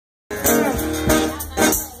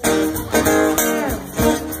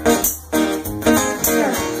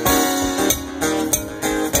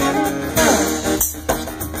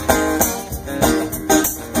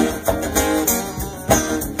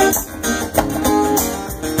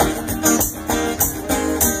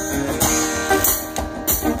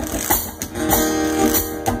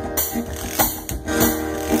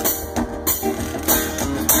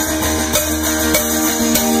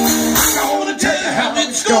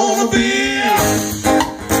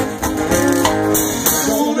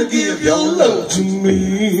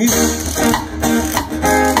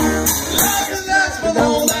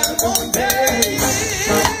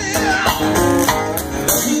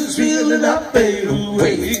fade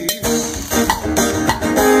away.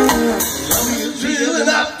 Love is real and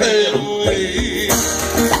I fade away.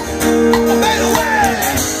 I fade away.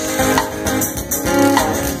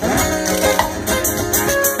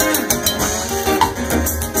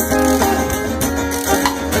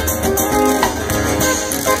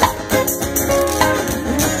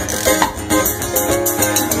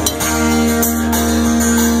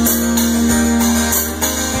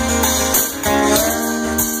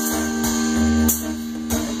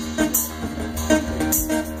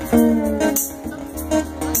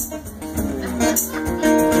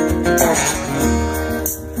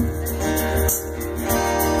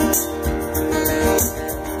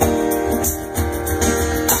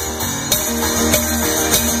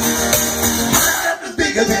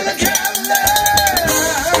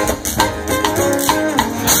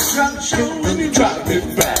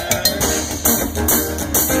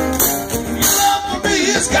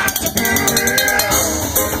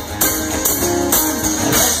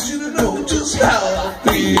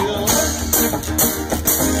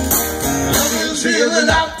 And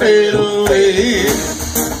I fade away.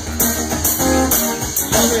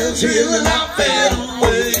 Love is real and I fade away.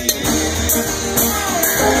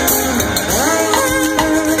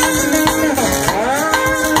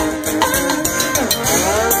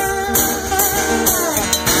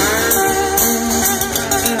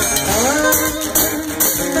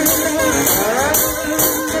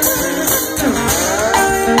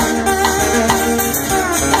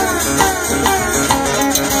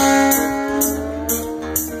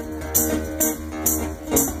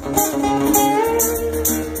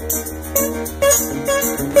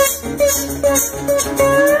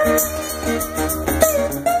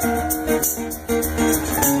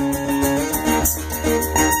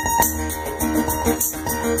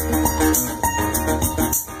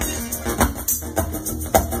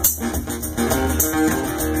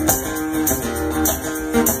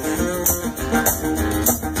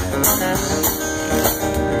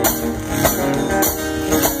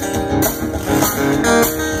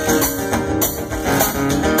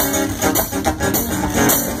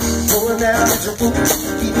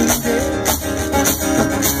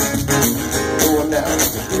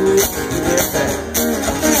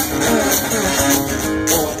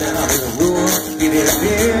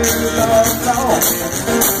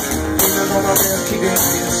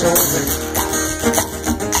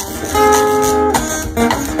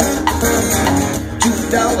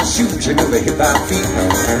 $2 shoes, you know they hit my feet.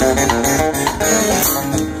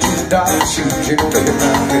 $2 shoes, you know they hit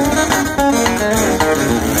my feet.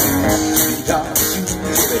 $2 shoes, you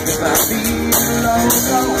know they hit my feet. Lord,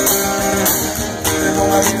 Lord, you know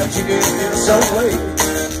I left you in some way.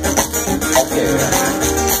 Oh yeah.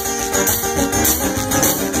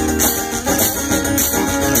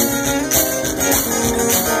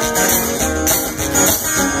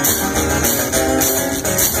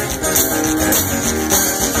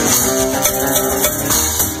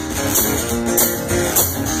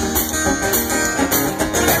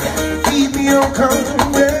 Come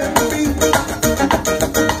and be.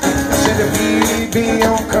 I said the baby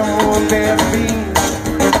on come and be.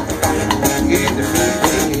 Yeah, the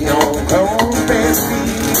baby on come and be.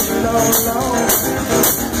 Lord, Lord,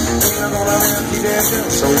 I'm gonna let you there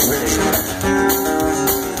so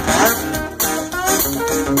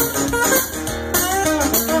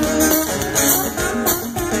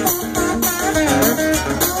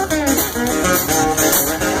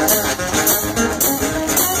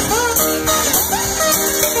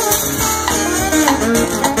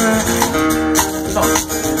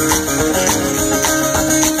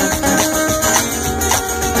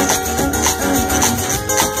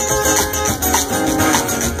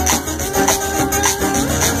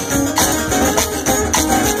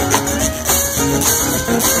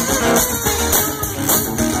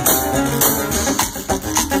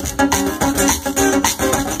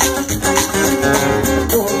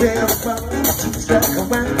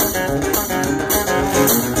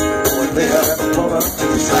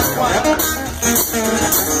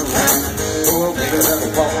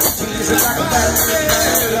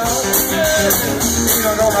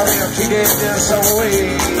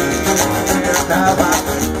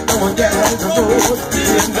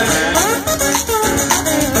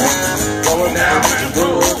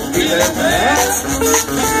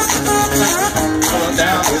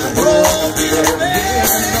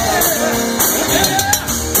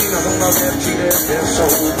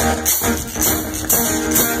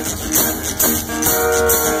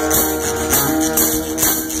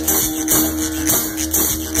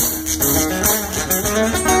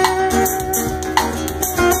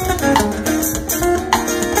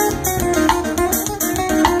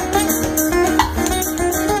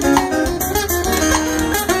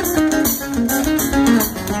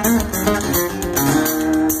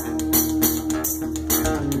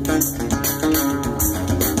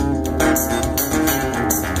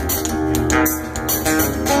Bye.